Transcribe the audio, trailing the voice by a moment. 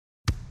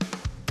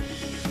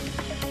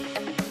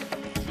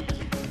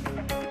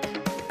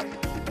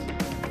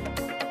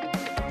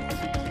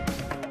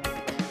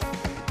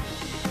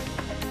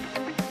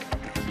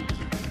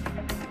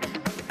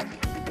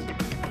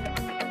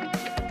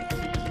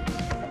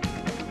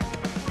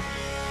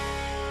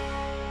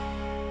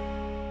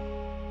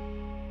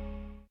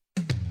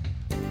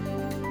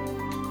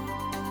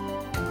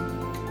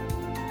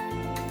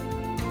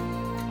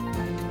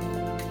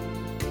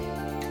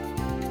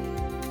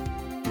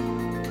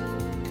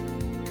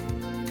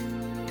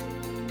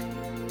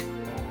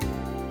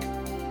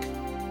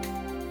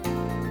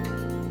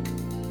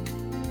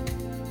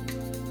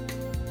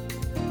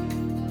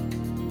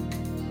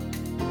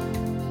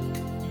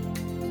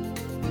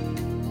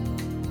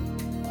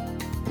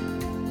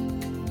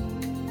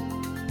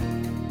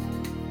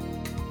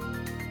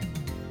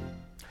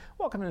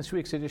Welcome to this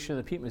week's edition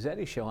of the Pete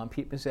Mezzetti Show. I'm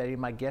Pete Mezzetti.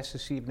 My guest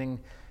this evening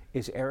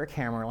is Eric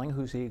Hammerling,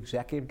 who's the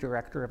Executive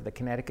Director of the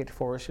Connecticut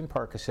Forest and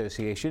Park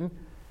Association.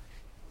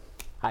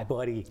 Hi,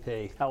 buddy.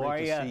 Hey, how are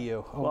you? Great to see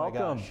you. Oh,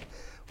 welcome. My gosh.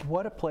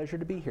 What a pleasure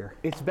to be here.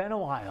 It's been a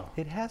while.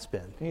 It has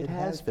been. It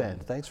has been.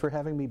 Thanks for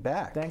having me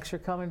back. Thanks for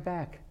coming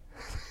back.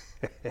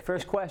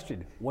 First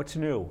question, what's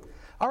new?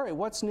 All right,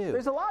 what's new?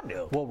 There's a lot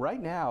new. Well, right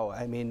now,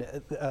 I mean,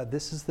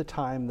 this is the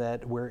time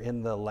that we're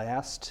in the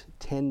last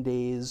 10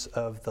 days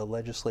of the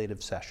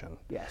legislative session.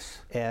 Yes.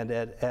 And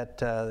at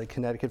the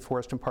Connecticut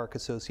Forest and Park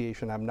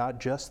Association, I'm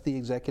not just the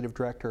executive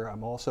director,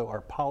 I'm also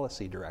our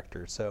policy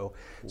director. So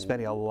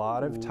spending a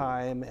lot of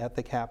time at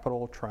the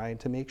Capitol trying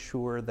to make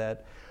sure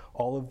that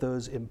all of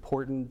those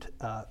important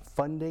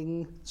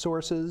funding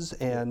sources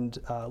and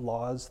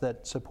laws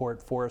that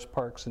support forest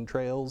parks and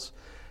trails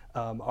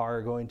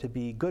are going to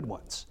be good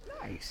ones.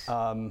 Nice.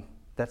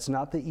 That's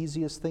not the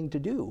easiest thing to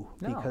do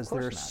because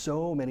there are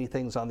so many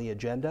things on the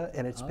agenda,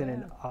 and it's been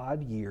an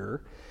odd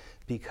year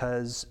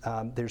because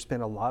there's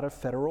been a lot of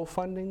federal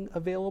funding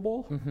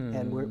available,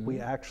 and we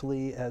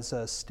actually, as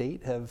a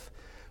state, have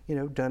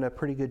done a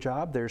pretty good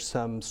job. There's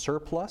some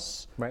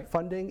surplus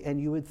funding,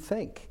 and you would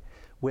think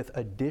with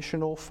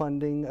additional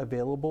funding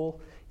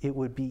available, it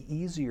would be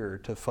easier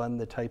to fund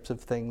the types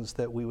of things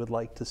that we would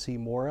like to see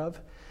more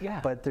of. Yeah.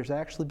 But there's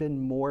actually been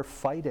more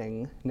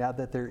fighting now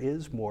that there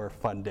is more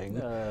funding.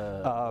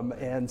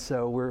 And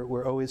so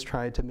we're always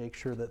trying to make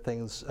sure that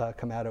things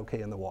come out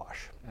okay in the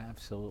wash.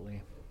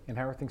 Absolutely. And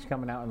how are things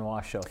coming out in the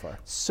wash so far?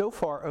 So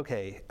far,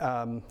 okay.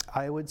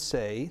 I would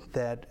say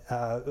that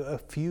a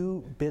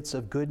few bits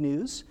of good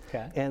news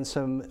and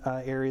some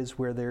areas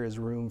where there is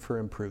room for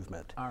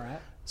improvement. All right.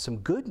 Some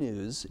good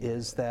news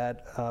is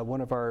that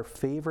one of our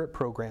favorite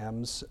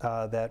programs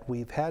that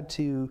we've had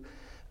to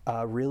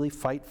really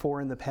fight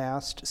for in the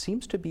past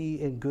seems to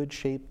be in good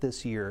shape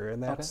this year,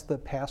 and that's the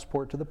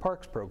Passport to the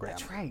Parks program.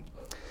 That's right.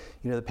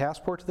 The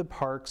Passport to the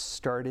Parks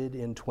started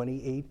in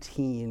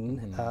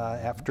 2018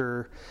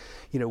 after,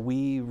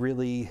 we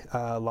really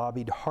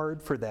lobbied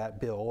hard for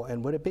that bill.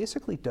 And what it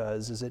basically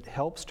does is it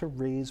helps to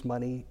raise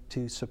money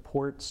to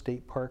support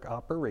state park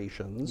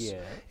operations. Yeah.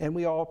 And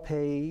we all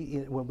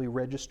pay, when we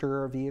register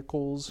our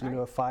vehicles, a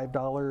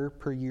 $5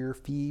 per year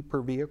fee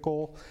per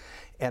vehicle.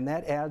 And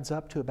that adds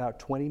up to about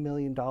 $20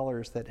 million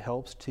that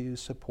helps to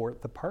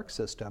support the park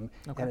system.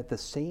 And at the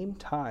same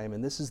time,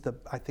 and this is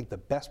I think the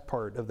best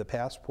part of the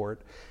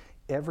Passport,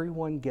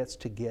 everyone gets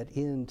to get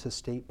into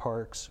state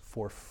parks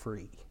for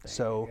free.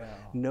 So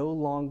no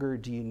longer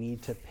do you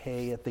need to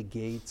pay at the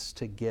gates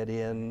to get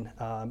in,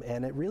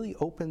 and it really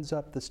opens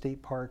up the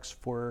state parks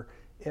for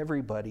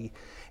everybody.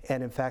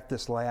 And in fact,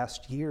 this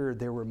last year,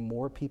 there were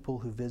more people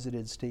who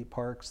visited state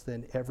parks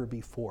than ever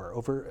before.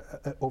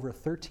 Over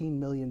 13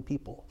 million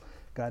people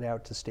got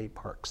out to state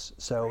parks.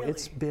 So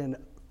it's been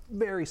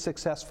very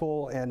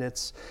successful, and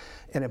it's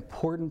an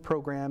important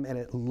program, and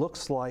it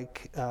looks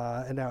like,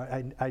 and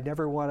I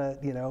never want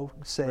to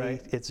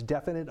say it's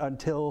definite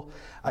until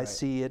I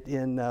see it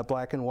in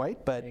black and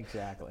white, but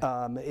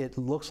it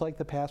looks like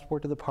the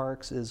Passport to the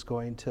Parks is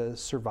going to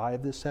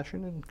survive this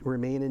session and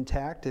remain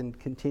intact and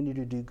continue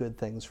to do good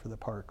things for the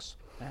parks.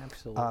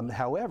 Absolutely.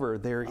 However,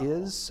 there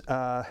is,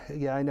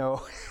 I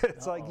know,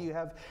 it's like you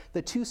have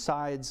the two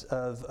sides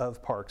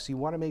of parks. You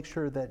want to make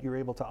sure that you're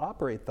able to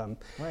operate them,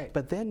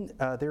 but then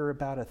there are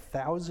about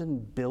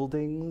 1,000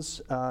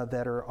 buildings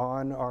that are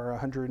on our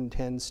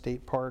 110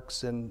 state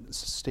parks and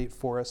state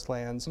forest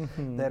lands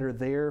that are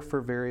there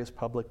for various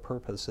public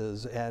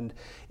purposes. And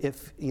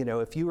if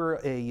you were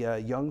a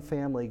young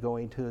family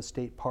going to a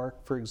state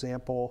park, for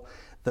example,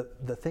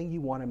 the thing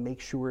you want to make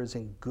sure is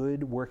in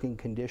good working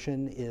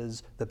condition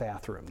is the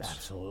bathrooms.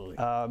 Absolutely.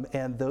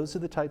 And those are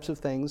the types of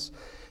things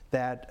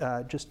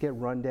that just get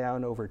run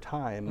down over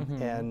time.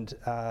 And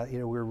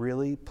we're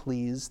really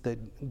pleased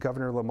that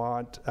Governor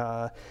Lamont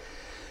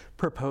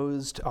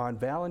proposed on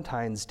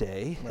Valentine's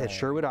Day at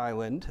Sherwood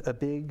Island a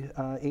big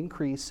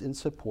increase in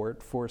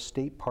support for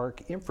state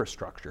park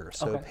infrastructure.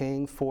 So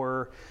paying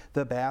for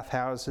the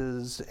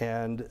bathhouses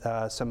and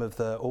some of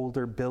the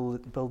older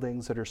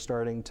buildings that are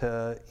starting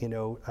to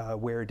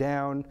wear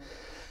down,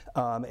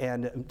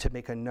 and to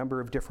make a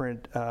number of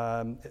different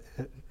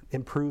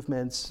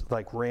improvements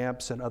like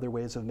ramps and other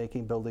ways of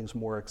making buildings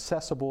more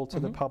accessible to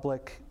the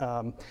public.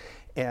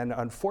 And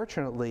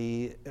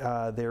unfortunately,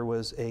 there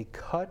was a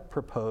cut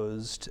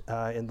proposed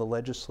in the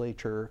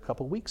legislature a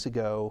couple weeks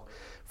ago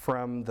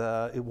from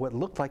what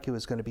looked like it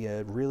was going to be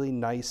a really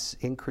nice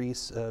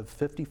increase of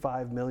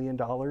 $55 million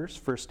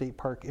for state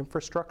park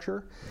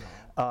infrastructure.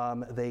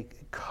 They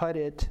cut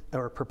it,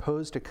 or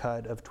proposed a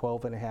cut of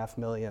 $12.5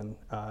 million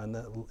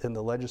in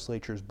the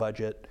legislature's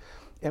budget.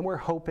 And we're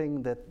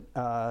hoping that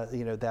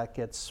that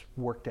gets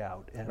worked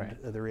out and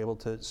they're able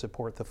to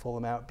support the full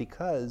amount,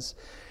 because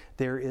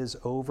there is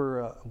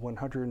over a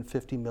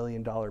 $150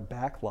 million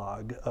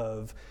backlog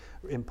of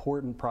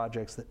important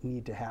projects that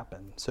need to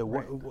happen.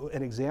 So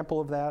an example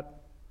of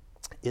that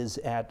is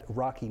at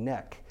Rocky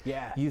Neck.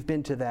 Yeah. You've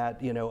been to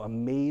that,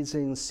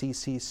 amazing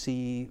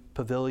CCC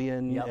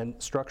pavilion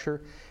and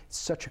structure. It's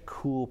such a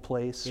cool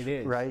place. It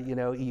is. Right?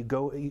 You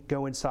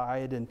go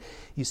inside and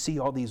you see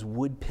all these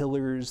wood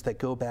pillars that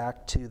go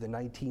back to the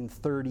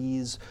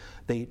 1930s.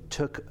 They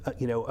took,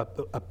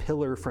 a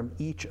pillar from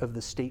each of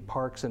the state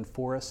parks and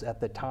forests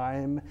at the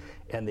time,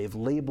 and they've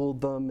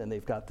labeled them, and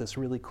they've got this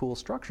really cool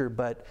structure,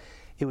 but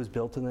it was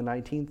built in the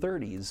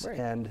 1930s, right.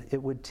 and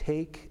it would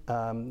take,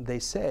 they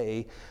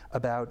say,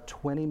 about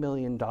 $20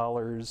 million,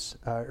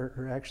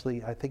 or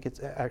actually, I think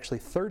it's actually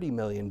 $30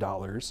 million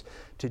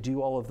to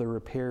do all of the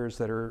repairs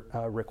that are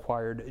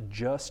required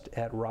just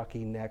at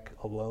Rocky Neck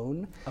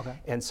alone. Okay.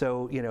 And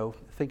so,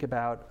 think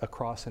about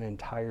across an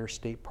entire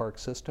state park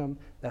system,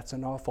 that's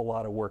an awful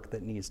lot of work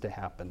that needs to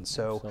happen.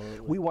 So Absolutely.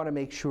 we want to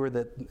make sure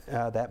that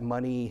that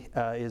money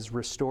is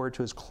restored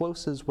to as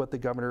close as what the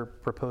governor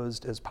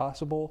proposed as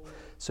possible,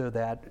 so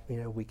that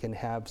we can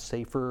have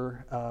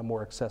safer,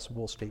 more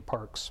accessible state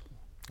parks.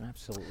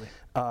 Absolutely.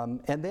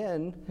 And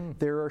then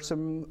there are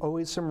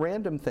always some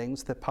random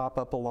things that pop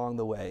up along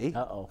the way.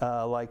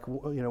 Like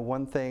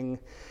one thing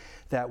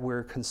that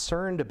we're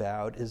concerned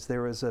about is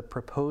there was a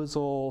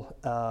proposal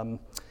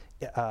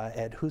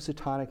at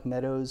Housatonic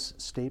Meadows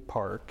State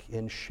Park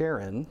in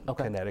Sharon,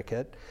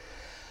 Connecticut.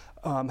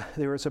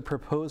 There was a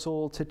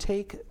proposal to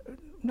take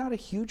not a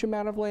huge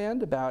amount of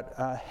land, about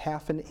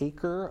half an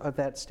acre of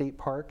that state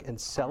park, and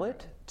sell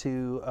it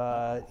to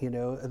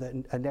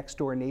a next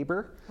door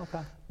neighbor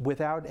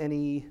without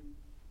any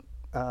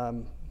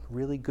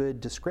really good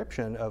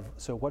description of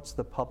what's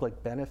the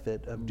public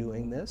benefit of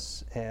doing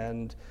this,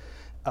 and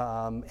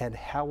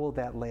how will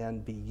that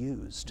land be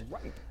used.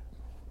 Right.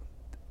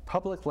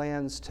 Public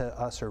lands to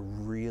us are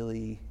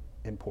really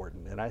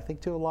important, and I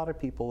think to a lot of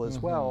people as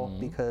well,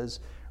 because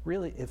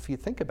really, if you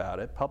think about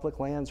it, public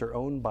lands are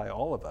owned by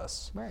all of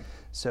us. Right.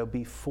 So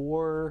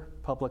before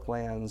public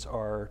lands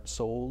are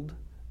sold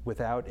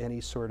without any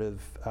sort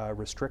of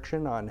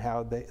restriction on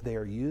how they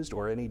are used,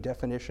 or any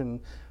definition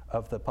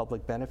of the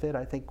public benefit,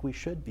 I think we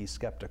should be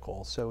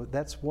skeptical. So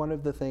that's one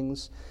of the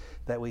things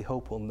that we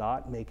hope will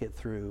not make it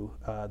through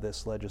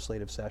this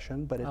legislative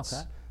session, but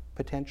it's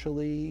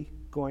potentially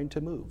going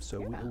to move. So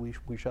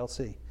we shall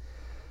see.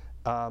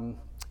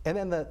 And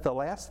then the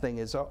last thing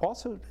is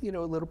also, a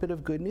little bit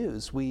of good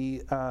news.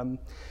 We're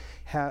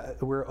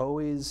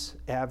always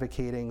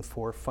advocating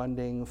for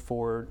funding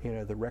for,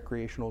 the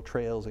Recreational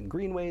Trails and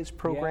Greenways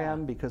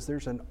program, because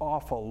there's an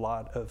awful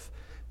lot of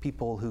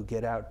people who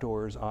get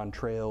outdoors on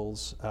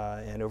trails.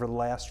 And over the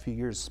last few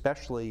years,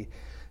 especially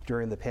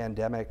during the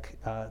pandemic,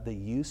 the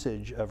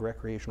usage of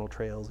recreational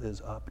trails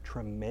is up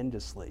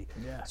tremendously.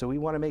 Yeah. So we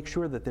want to make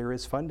sure that there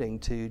is funding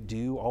to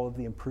do all of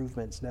the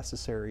improvements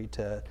necessary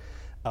to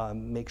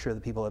make sure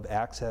that people have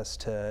access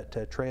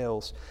to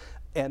trails.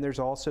 And there's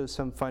also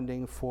some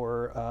funding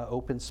for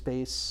open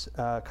space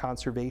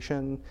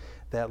conservation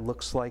that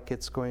looks like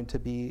it's going to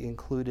be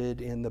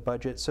included in the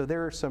budget. So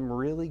there are some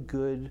really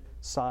good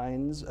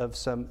signs of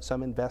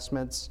some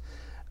investments.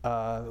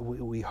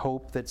 We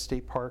hope that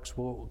state parks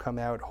will come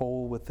out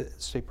whole with the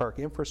state park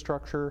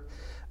infrastructure.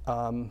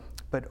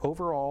 But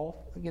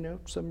overall,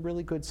 some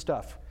really good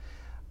stuff.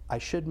 I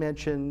should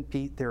mention,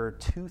 Pete, there are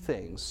two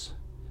things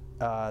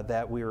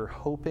that we were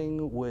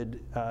hoping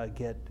would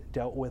get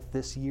dealt with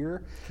this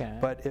year,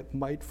 but it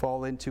might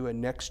fall into a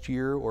next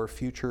year or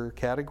future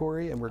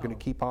category, and we're going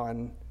to keep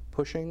on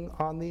pushing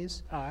on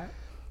these. All right.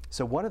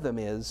 So one of them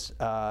is,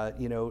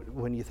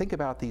 when you think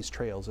about these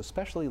trails,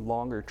 especially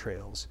longer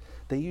trails,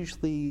 they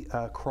usually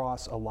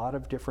cross a lot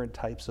of different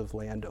types of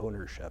land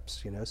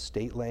ownerships,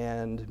 state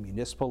land,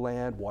 municipal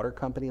land, water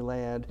company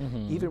land,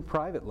 even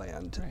private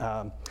land.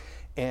 Right.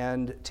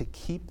 And to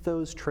keep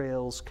those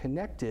trails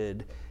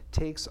connected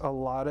takes a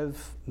lot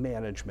of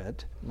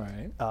management.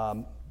 Right.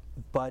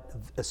 But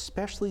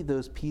especially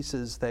those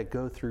pieces that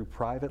go through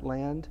private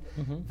land,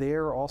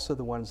 they're also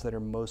the ones that are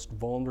most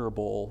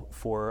vulnerable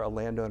for a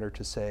landowner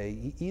to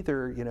say,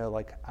 either,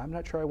 I'm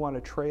not sure I want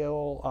a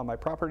trail on my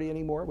property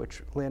anymore,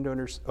 which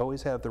landowners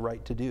always have the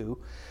right to do,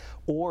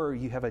 or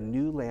you have a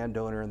new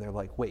landowner and they're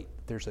like, wait,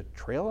 there's a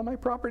trail on my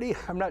property?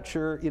 I'm not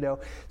sure,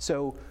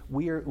 So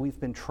we've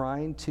been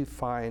trying to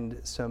find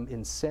some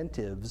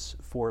incentives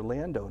for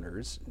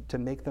landowners to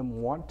make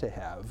them want to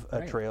have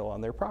a trail on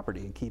their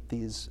property and keep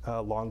these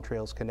long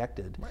trails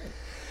connected. Right.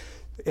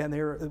 And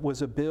there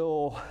was a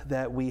bill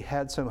that we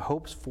had some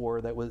hopes for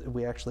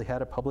we actually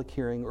had a public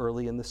hearing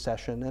early in the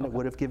session, and it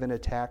would have given a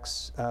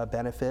tax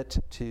benefit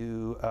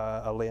to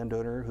a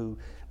landowner who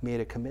made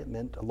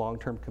a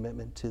long-term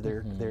commitment to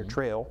their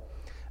trail.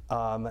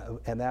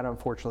 And that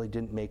unfortunately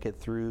didn't make it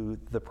through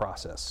the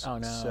process. Oh,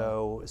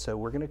 no. So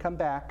we're going to come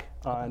back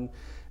on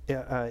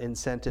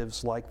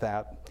incentives like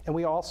that. And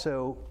we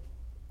also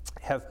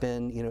have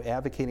been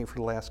advocating for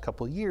the last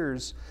couple of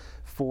years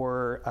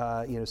for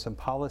some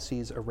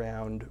policies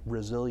around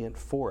resilient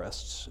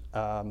forests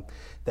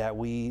that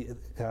we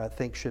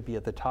think should be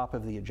at the top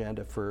of the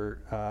agenda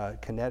for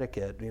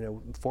Connecticut.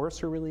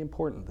 Forests are really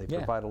important. They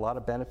provide a lot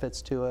of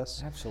benefits to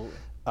us. Absolutely.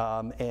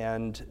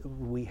 And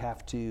we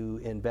have to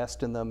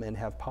invest in them and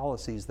have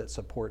policies that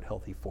support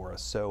healthy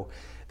forests. So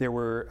there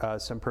were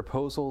some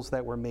proposals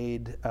that were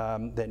made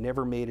that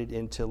never made it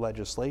into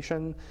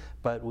legislation,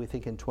 but we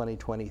think in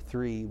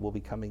 2023 we'll be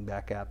coming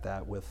back at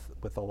that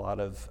with a lot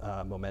of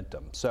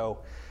momentum.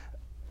 So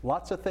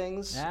lots of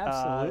things.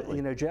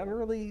 Absolutely.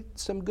 Generally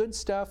some good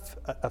stuff.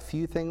 A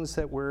few things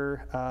that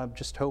we're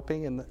just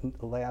hoping in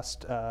the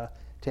last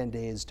 10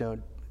 days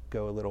don't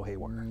go a little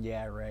haywire.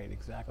 Yeah, right,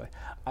 exactly.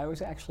 I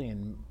was actually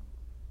in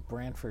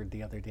Brantford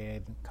the other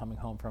day, coming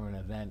home from an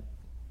event.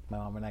 My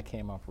mom and I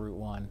came up Route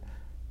 1.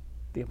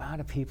 The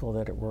amount of people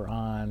that were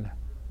on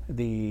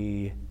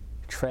the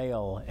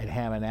trail at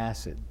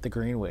Hammerling, the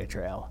Greenway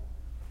Trail,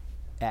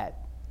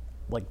 at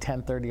like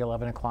 10:30,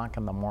 11 o'clock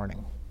in the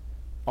morning.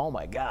 Oh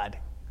my God,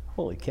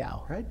 holy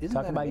cow. Right? Isn't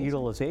Talk that about amazing?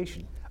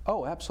 Utilization.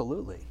 Oh,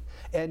 absolutely.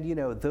 And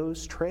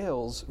those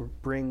trails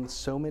bring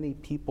so many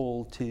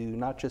people to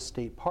not just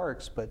state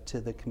parks, but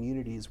to the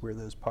communities where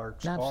those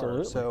parks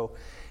Absolutely. are. So,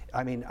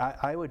 I mean,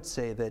 I would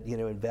say that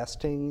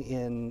investing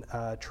in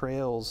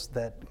trails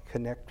that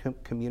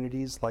connect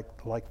communities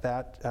like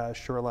that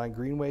Shoreline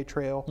Greenway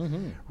Trail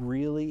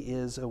really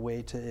is a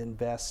way to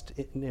invest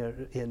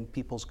in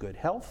people's good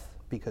health.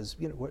 Because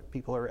what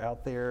people are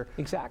out there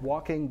Exactly.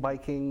 walking,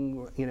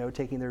 biking,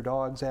 taking their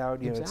dogs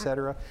out, et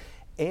cetera.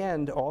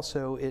 And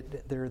also,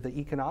 there are the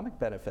economic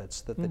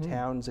benefits that the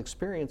towns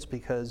experience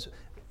because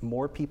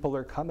more people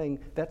are coming.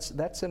 That's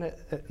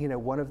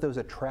one of those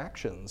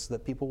attractions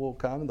that people will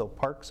come. They'll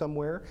park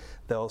somewhere.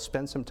 They'll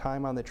spend some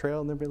time on the trail,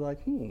 and they'll be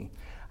like,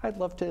 I'd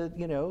love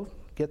to,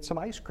 get some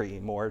ice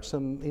cream or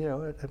some,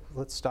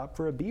 let's stop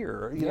for a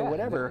beer, or,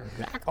 whatever.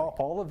 Yeah, exactly.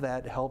 All of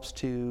that helps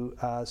to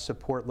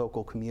support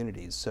local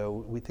communities.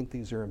 So we think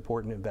these are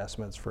important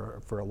investments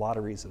for a lot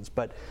of reasons.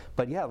 But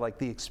yeah, like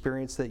the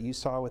experience that you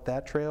saw with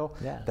that trail,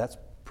 that's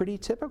pretty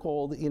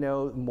typical.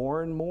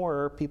 More and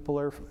more people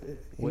are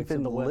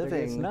even the weather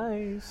living. gets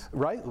nice.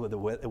 Right, the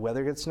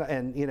weather gets nice,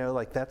 and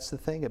that's the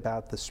thing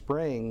about the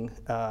spring.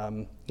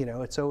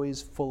 It's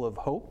always full of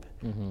hope.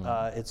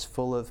 It's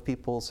full of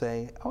people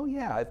saying, "Oh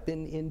yeah, I've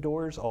been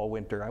indoors all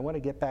winter. I want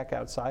to get back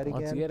outside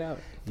again." Let's get out.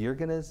 You're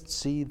going to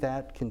see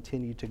that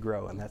continue to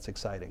grow, and that's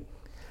exciting.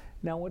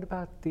 Now, what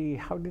about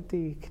how did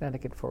the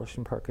Connecticut Forest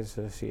and Park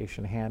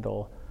Association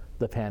handle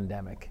the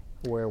pandemic,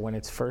 when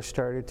it's first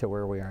started to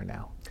where we are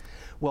now?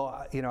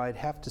 Well, I'd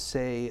have to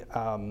say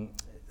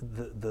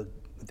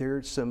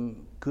there's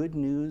some good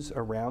news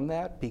around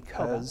that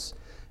because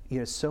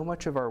so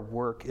much of our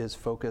work is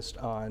focused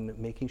on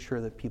making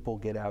sure that people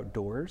get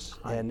outdoors,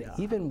 and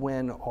even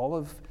when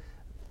all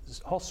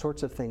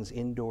sorts of things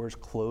indoors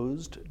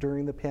closed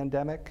during the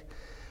pandemic,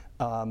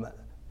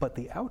 but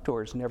the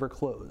outdoors never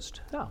closed.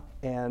 Oh.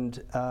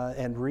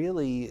 And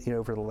really,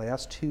 over the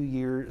last 2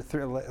 years,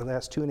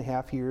 last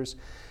 2.5 years,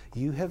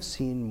 you have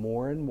seen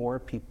more and more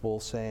people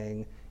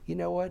saying, you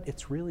know what,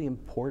 it's really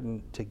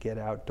important to get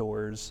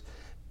outdoors.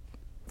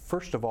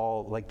 First of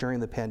all, like during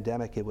the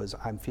pandemic, it was,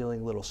 I'm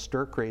feeling a little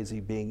stir crazy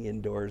being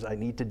indoors. I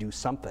need to do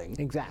something.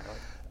 Exactly.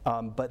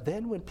 But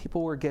then when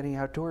people were getting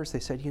outdoors, they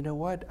said, you know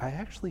what, I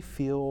actually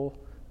feel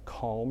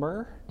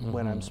calmer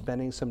when I'm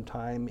spending some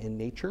time in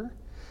nature.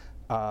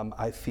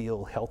 I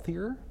feel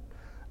healthier.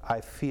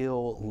 I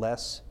feel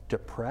less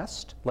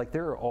depressed. Like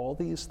there are all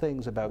these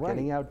things about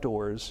getting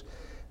outdoors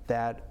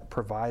that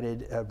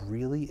provided a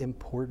really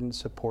important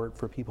support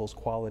for people's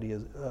quality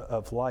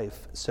of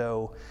life.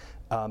 So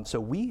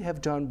we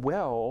have done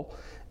well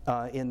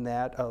in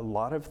that a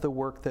lot of the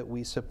work that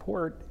we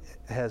support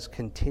has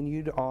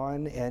continued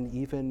on and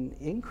even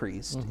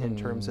increased in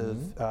terms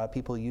of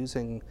people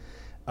using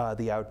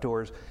the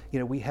outdoors.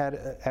 We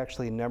had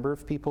actually a number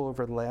of people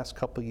over the last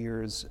couple of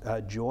years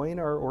join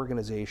our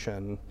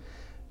organization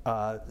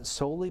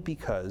solely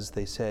because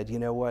they said, you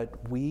know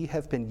what, we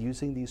have been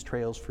using these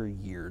trails for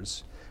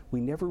years. We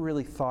never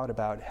really thought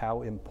about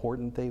how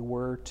important they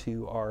were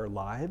to our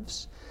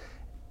lives.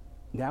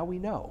 Now we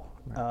know.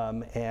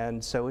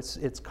 And so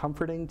it's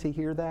comforting to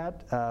hear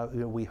that.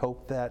 We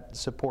hope that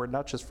support,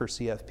 not just for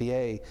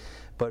CFPA,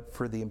 but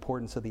for the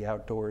importance of the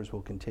outdoors,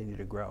 will continue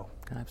to grow.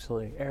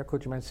 Absolutely. Eric,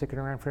 would you mind sticking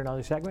around for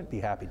another segment? Be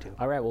happy to.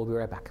 All right, we'll be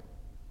right back.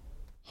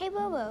 Hey,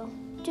 Bobo,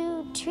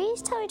 do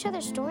trees tell each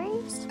other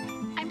stories?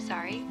 I'm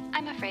sorry.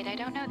 I'm afraid I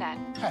don't know that.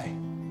 Hey,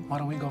 why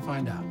don't we go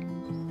find out?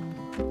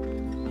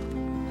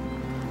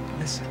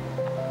 Listen.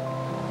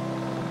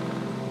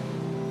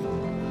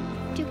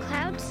 Do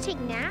clouds take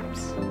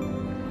naps?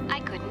 I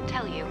couldn't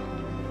tell you.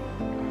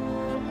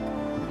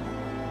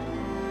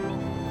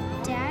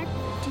 Dad,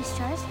 do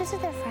stars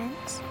visit their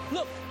friends?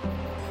 Look!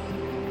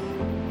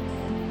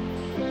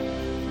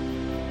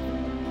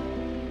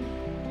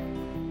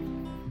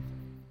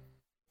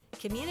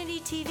 Community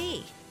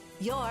TV,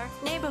 your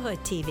neighborhood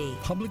TV.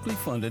 Publicly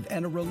funded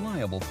and a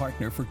reliable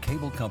partner for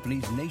cable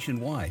companies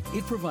nationwide,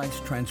 it provides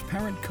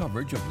transparent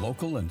coverage of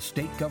local and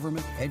state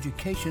government,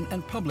 education,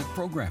 and public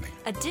programming.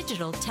 A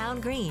digital town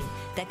green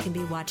that can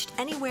be watched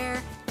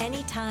anywhere,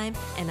 anytime,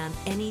 and on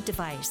any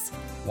device.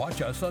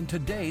 Watch us on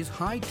today's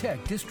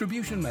high-tech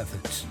distribution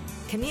methods.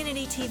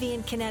 Community TV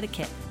in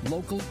Connecticut.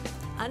 Local,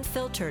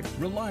 unfiltered,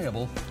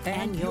 reliable,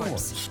 and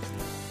yours.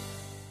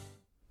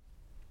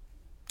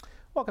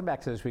 Welcome back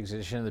to this week's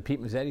edition of the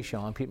Pete Mezzetti Show.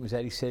 I'm Pete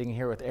Mezzetti, sitting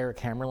here with Eric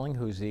Hammerling,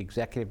 who's the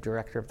Executive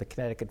Director of the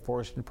Connecticut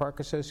Forest and Park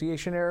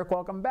Association. Eric,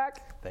 welcome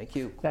back. Thank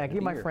you. Thank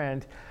you, my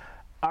friend.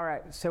 All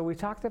right, so we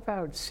talked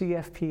about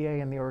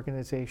CFPA and the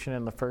organization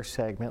in the first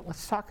segment.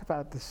 Let's talk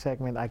about the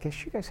segment. I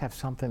guess you guys have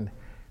something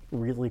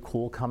really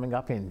cool coming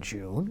up in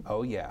June.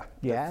 Oh, yeah.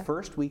 Yeah? The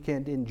first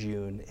weekend in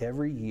June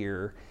every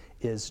year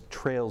is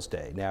Trails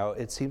Day. Now,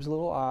 it seems a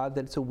little odd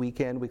that it's a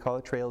weekend. We call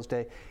it Trails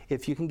Day.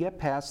 If you can get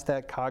past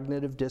that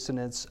cognitive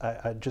dissonance,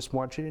 I just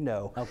want you to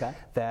know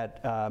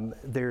that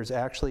there's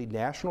actually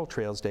National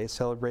Trails Day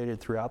celebrated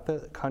throughout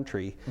the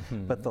country,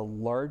 but the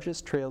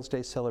largest Trails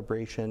Day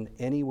celebration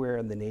anywhere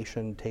in the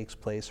nation takes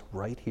place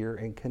right here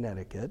in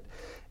Connecticut.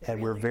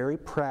 And we're very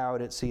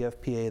proud at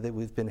CFPA that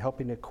we've been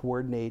helping to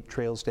coordinate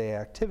Trails Day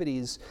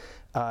activities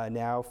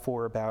now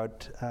for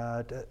about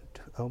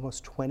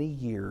almost 20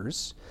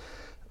 years.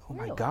 Oh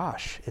my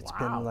gosh, it's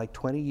been like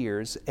 20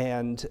 years,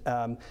 and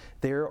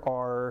there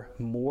are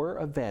more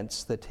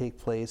events that take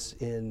place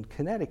in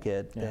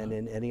Connecticut than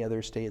in any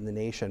other state in the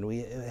nation. We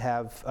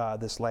have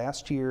this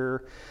last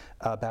year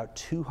about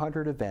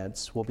 200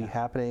 events will be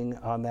happening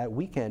on that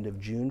weekend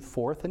of June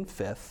 4th and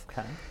 5th.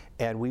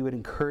 And we would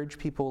encourage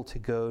people to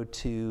go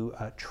to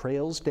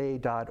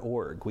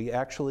trailsday.org. We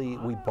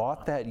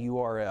bought that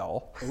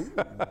URL.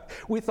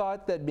 We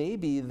thought that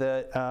maybe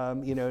the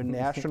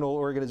national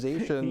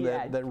organization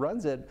that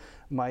runs it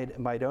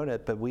might own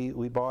it, but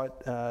we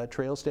bought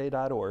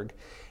trailsday.org.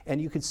 And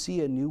you can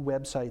see a new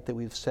website that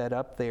we've set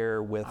up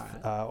there with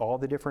all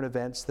the different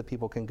events that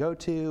people can go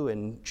to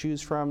and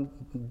choose from,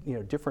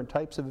 different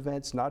types of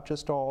events, not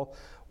just all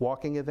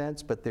walking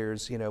events, but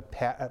there's,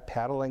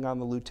 paddling on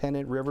the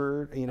Lieutenant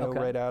River,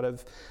 right out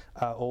of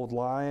Old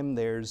Lyme.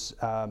 There's,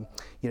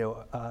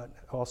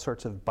 all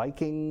sorts of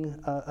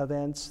biking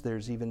events.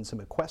 There's even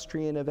some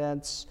equestrian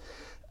events.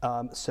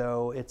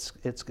 So it's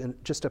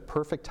just a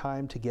perfect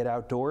time to get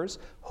outdoors.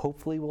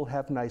 Hopefully we'll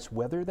have nice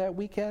weather that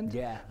weekend.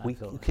 Yeah, we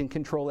can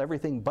control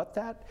everything but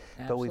that,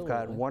 but we've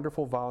got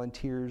wonderful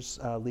volunteers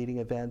leading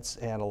events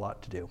and a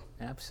lot to do.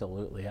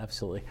 Absolutely.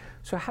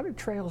 So how did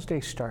Trails Day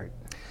start?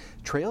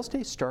 Trails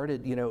Day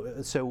started,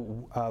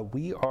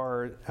 we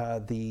are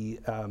the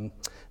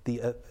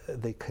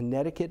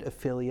Connecticut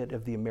affiliate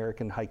of the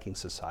American Hiking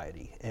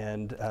Society.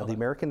 And the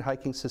American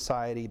Hiking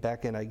Society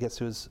back in, I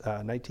guess it was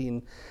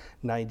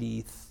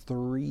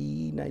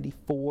 1993,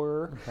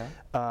 94,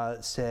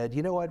 said,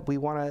 you know what,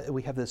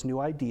 we have this new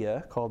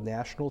idea called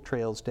National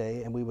Trails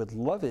Day, and we would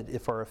love it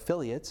if our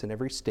affiliates in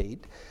every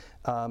state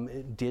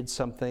did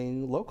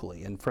something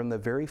locally. And from the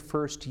very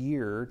first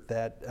year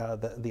that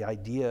the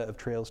idea of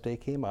Trails Day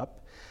came up,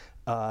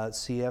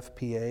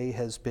 CFPA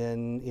has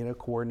been,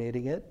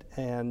 coordinating it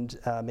and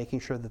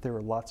making sure that there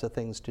were lots of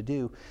things to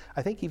do.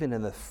 I think even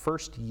in the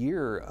first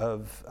year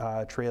of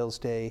Trails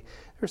Day,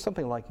 there's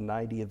something like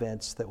 90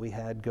 events that we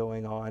had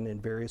going on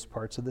in various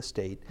parts of the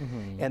state.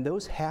 And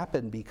those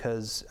happen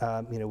because,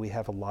 we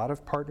have a lot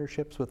of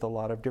partnerships with a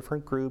lot of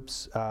different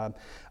groups.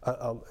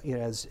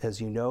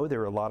 As you know,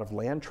 there are a lot of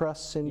land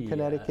trusts in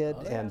Connecticut,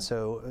 and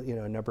so,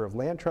 a number of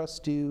land trusts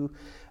do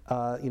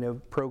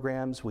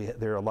programs.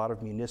 There are a lot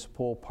of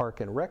municipal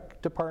park and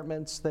rec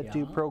departments that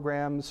do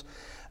programs.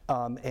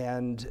 I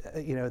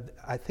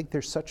think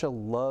there's such a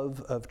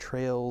love of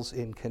trails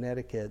in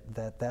Connecticut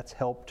that's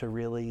helped to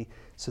really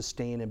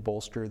sustain and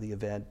bolster the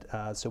event.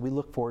 So we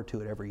look forward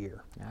to it every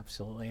year.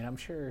 Absolutely, and I'm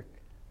sure,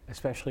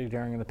 especially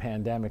during the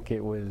pandemic,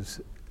 it was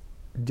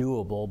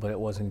doable, but it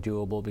wasn't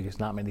doable because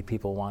not many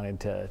people wanted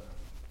to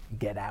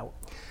get out.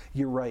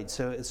 You're right.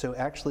 So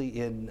actually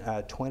in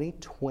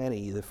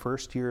 2020, the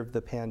first year of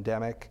the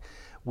pandemic,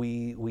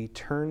 we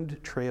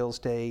turned Trails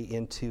Day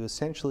into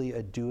essentially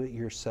a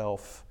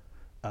do-it-yourself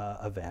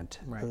event.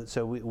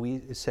 So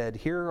we said,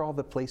 here are all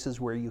the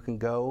places where you can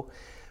go.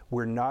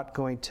 We're not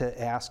going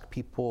to ask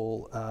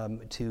people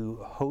to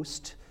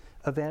host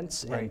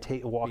events and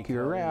walk you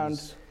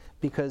around,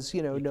 because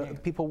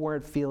people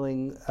weren't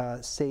feeling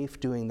safe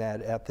doing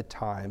that at the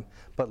time.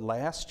 But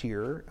last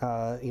year,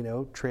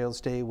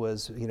 Trails Day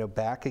was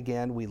back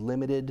again. We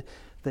limited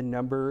the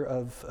number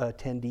of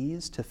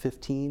attendees to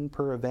 15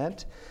 per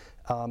event.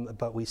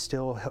 But we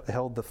still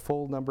held the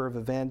full number of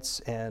events,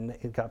 and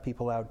it got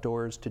people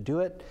outdoors to do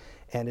it.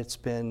 And it's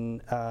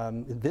been,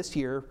 this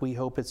year, we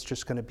hope it's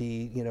just going to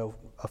be, a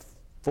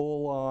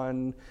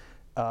full-on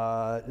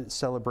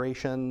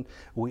celebration.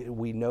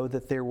 We know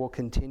that there will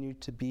continue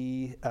to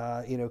be,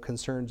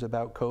 concerns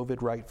about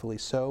COVID, rightfully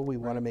so. We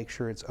want to make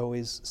sure it's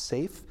always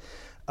safe.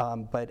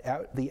 But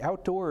the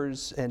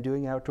outdoors and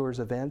doing outdoors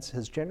events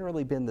has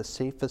generally been the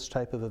safest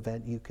type of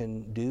event you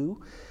can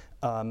do.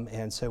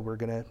 And so we're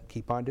going to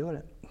keep on doing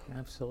it.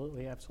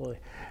 Absolutely.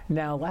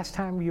 Now, last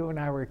time you and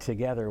I were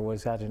together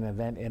was at an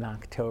event in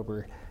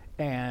October,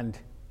 and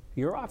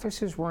your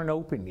offices weren't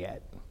open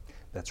yet.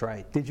 That's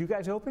right. Did you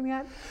guys open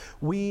yet?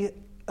 We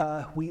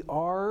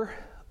are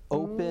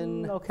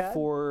open okay?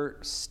 for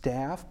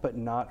staff, but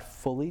not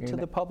fully to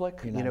the public.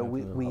 you're You not know,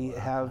 open to the we public.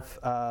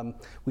 have,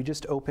 we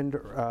just opened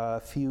a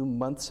few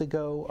months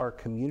ago our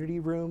community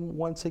room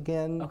once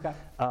again Okay.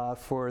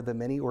 for the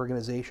many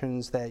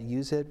organizations that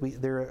use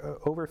it. There are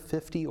over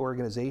 50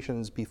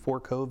 organizations before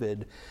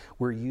COVID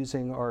were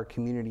using our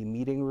community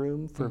meeting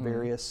room for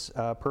various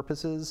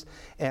purposes,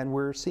 and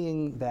we're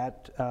seeing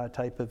that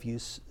type of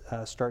use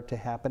start to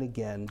happen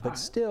again. But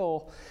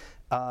still,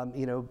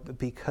 you know,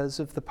 because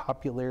of the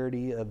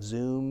popularity of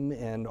Zoom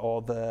and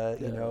all the,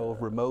 you know,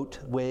 remote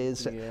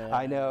ways,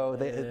 I know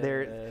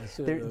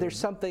there's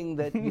something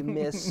that you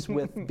miss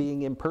with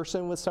being in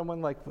person with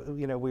someone like,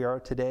 you know, we are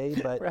today.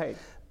 But Right.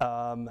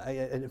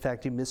 in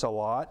fact, you miss a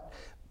lot.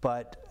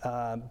 But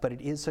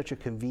it is such a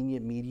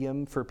convenient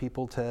medium for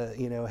people to,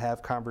 you know,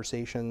 have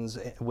conversations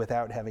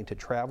without having to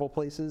travel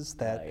places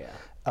that,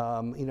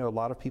 you know, a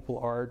lot of people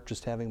are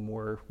just having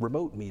more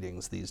remote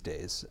meetings these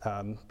days.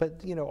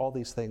 But, you know, all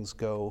these things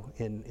go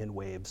in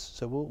waves.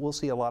 So we'll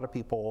see a lot of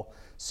people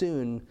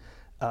soon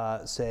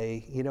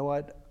say, you know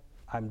what,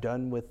 I'm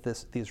done with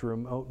these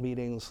remote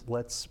meetings.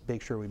 Let's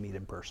make sure we meet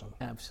in person.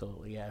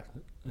 Absolutely, yeah.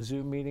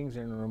 Zoom meetings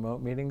and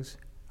remote meetings,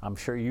 I'm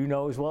sure you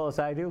know as well as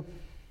I do,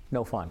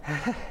 no fun.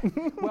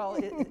 Well,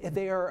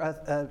 they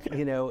are,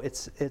 you know,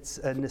 it's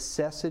a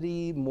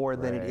necessity more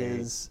than it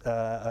is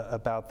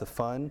about the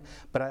fun.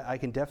 But I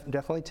can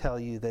definitely tell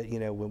you that, you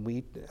know, when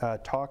we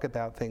talk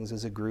about things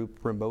as a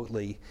group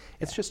remotely,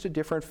 it's just a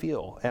different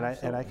feel. And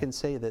I can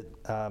say that,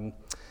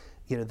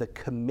 you know, the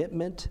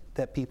commitment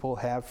that people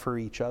have for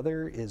each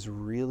other is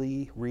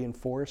really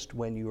reinforced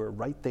when you are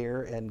right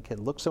there and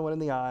can look someone in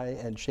the eye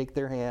and shake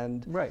their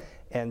hand. Right.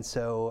 And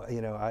so,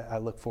 you know, I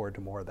look forward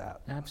to more of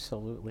that.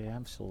 Absolutely,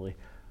 absolutely.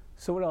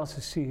 So what else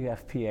is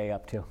CFPA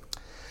up to?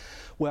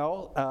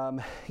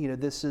 Well, you know,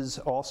 this is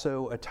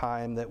also a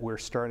time that we're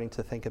starting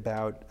to think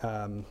about,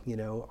 you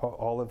know,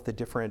 all of the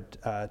different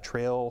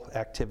trail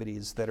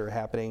activities that are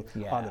happening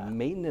on the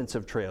maintenance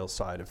of trails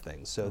side of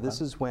things. So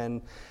this is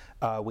when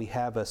we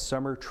have a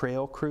summer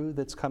trail crew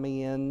that's coming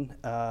in.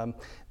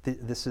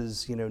 This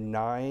is, you know,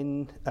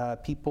 9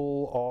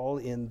 people all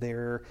in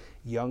their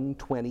young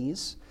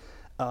 20s.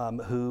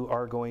 Who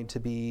are going to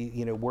be,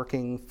 you know,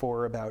 working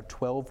for about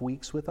 12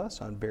 weeks with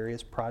us on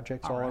various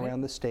projects all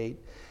around the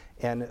state.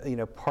 And, you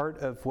know, part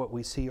of what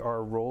we see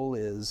our role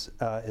is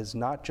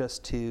not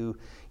just to,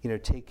 you know,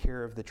 take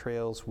care of the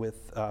trails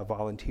with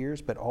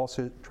volunteers, but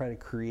also try to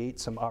create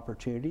some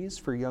opportunities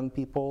for young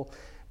people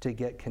to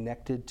get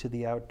connected to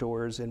the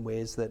outdoors in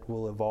ways that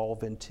will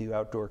evolve into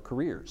outdoor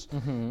careers.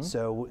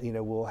 So, you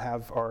know, we'll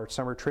have our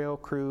summer trail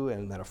crew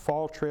and then a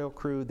fall trail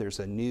crew. There's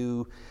a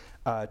new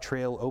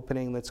trail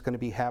opening that's going to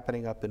be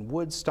happening up in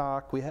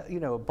Woodstock. We have,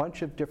 you know, a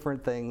bunch of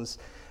different things.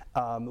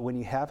 When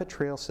you have a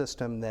trail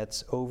system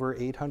that's over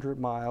 800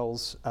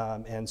 miles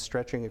and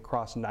stretching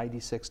across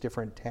 96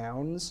 different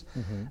towns,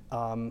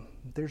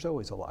 there's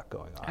always a lot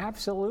going on.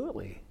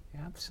 Absolutely,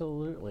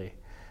 absolutely.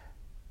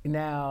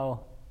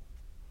 Now,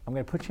 I'm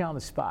going to put you on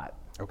the spot.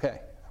 Okay,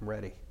 I'm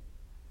ready.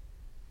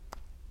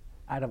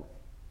 Out of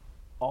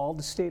all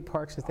the state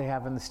parks that they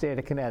have in the state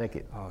of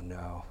Connecticut, Oh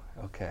no,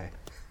 okay.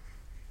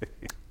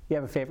 you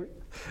have a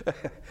favorite?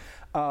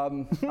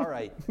 All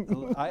right,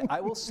 I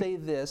will say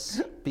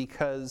this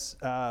because,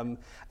 and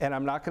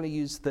I'm not going to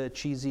use the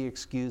cheesy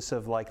excuse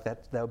of like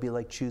that would be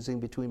like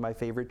choosing between my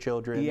favorite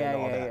children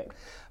and all that.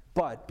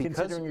 But because,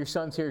 considering your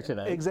son's here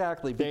tonight.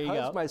 exactly, There you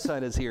because go. my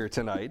son is here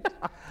tonight,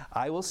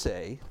 I will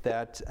say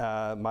that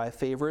my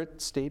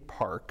favorite state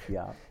park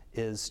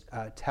is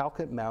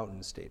Talcott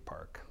Mountain State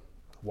Park.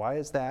 Why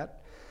is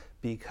that?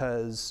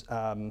 Because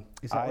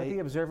Is that with the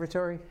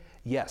observatory?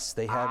 yes,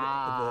 they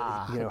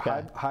have the, you know,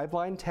 high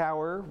blind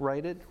tower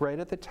right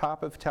at the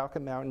top of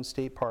Talcott Mountain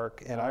State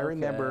Park, and I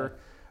remember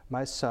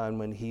my son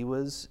when he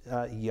was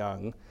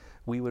young.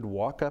 We would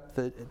walk up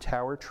the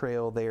tower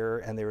trail there,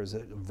 and there was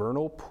a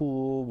vernal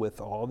pool with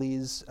all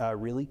these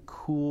really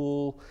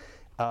cool,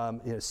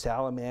 you know,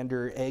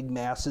 salamander egg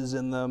masses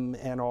in them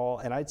and all.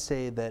 And I'd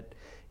say that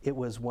it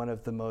was one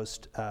of the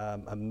most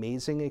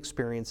amazing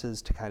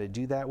experiences to kind of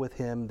do that with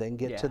him, then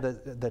get to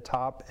the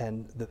top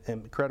and the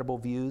incredible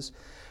views.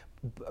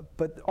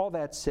 But all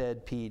that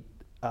said, Pete,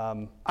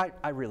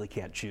 I really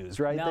can't choose,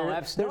 right? No,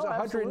 There's no,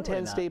 110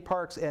 absolutely state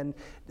parks, and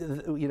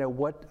you know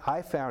what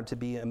I found to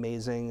be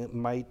amazing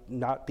might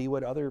not be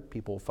what other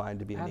people find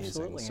to be amazing.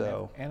 Absolutely,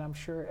 So, and I'm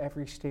sure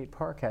every state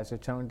park has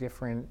its own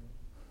different.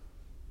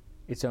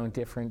 Someone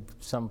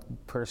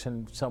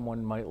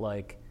might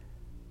like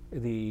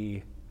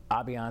the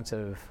ambiance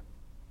of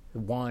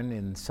one,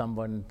 and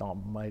someone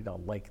might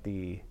like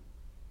the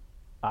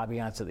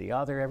ambiance of the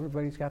other.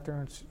 Everybody's got their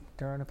own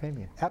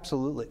opinion.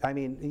 absolutely. I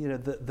mean, you know,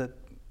 the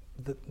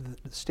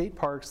state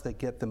parks that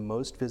get the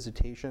most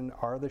visitation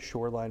are the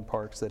shoreline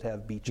parks that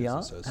have beaches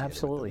associated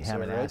absolutely. with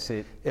them. So,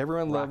 Hammonasset,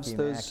 everyone loves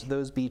Rocky Neck.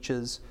 those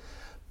beaches.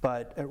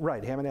 But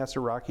right,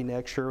 Hammonasset, Rocky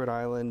Neck, Sherwood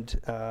Island,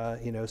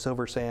 you know,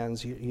 Silver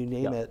Sands, you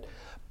name it.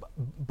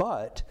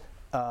 But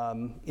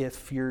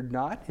If you're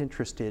not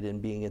interested in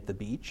being at the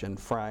beach and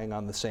frying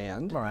on the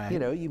sand, Right. you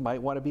know, you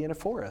might want to be in a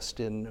forest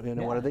in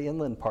one of the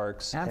inland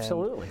parks.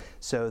 Absolutely. And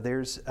so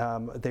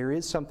there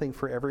is something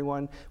for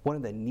everyone. One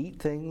of the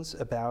neat things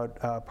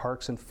about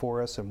parks and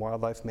forests and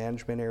wildlife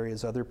management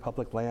areas, other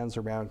public lands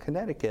around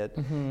Connecticut,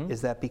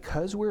 is that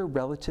because we're a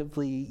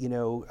relatively, you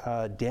know,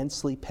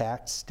 densely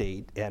packed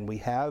state, and we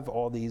have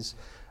all these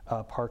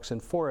parks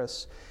and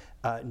forests,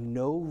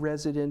 no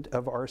resident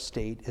of our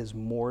state is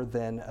more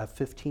than a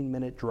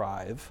 15-minute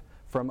drive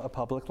from a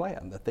public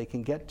land that they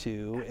can get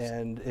to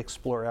and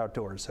explore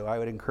outdoors. So I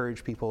would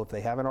encourage people, if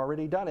they haven't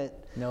already done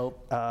it,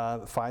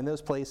 find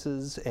those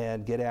places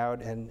and get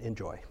out and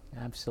enjoy.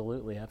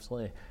 Absolutely,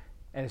 absolutely.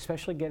 And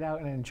especially get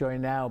out and enjoy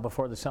now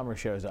before the summer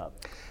shows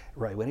up.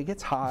 Right, when it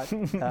gets hot.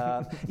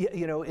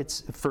 You know,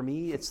 for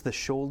me, it's the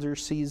shoulder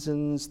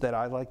seasons that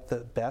I like the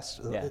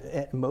best,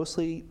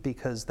 mostly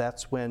because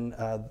that's when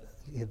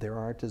there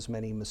aren't as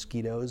many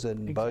mosquitoes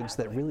and bugs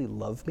that really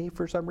love me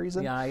for some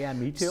reason. Yeah,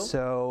 me too.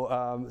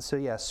 So,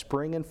 yeah,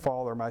 spring and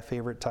fall are my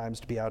favorite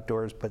times to be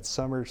outdoors, but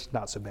summer's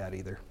not so bad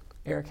either.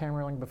 Eric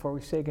Hammerling, before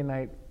we say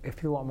goodnight,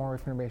 if you want more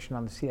information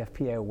on the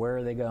CFPA, where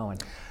are they going?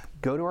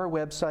 Go to our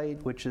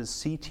website, which is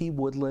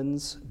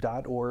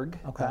ctwoodlands.org,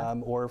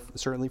 or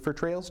certainly for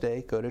Trails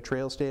Day, go to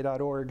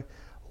trailsday.org.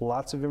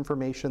 Lots of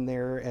information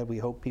there, and we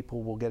hope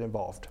people will get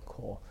involved.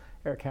 Cool.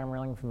 Eric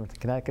Hammerling from the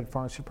Connecticut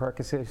Forestry Park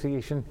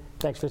Association.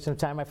 Thanks for some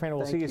time, my friend.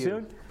 We'll see you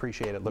soon.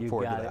 Appreciate it. Look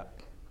forward to that.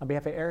 On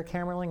behalf of Eric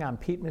Hammerling, I'm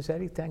Pete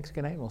Mezzetti. Thanks.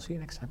 Good night. We'll see you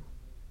next time.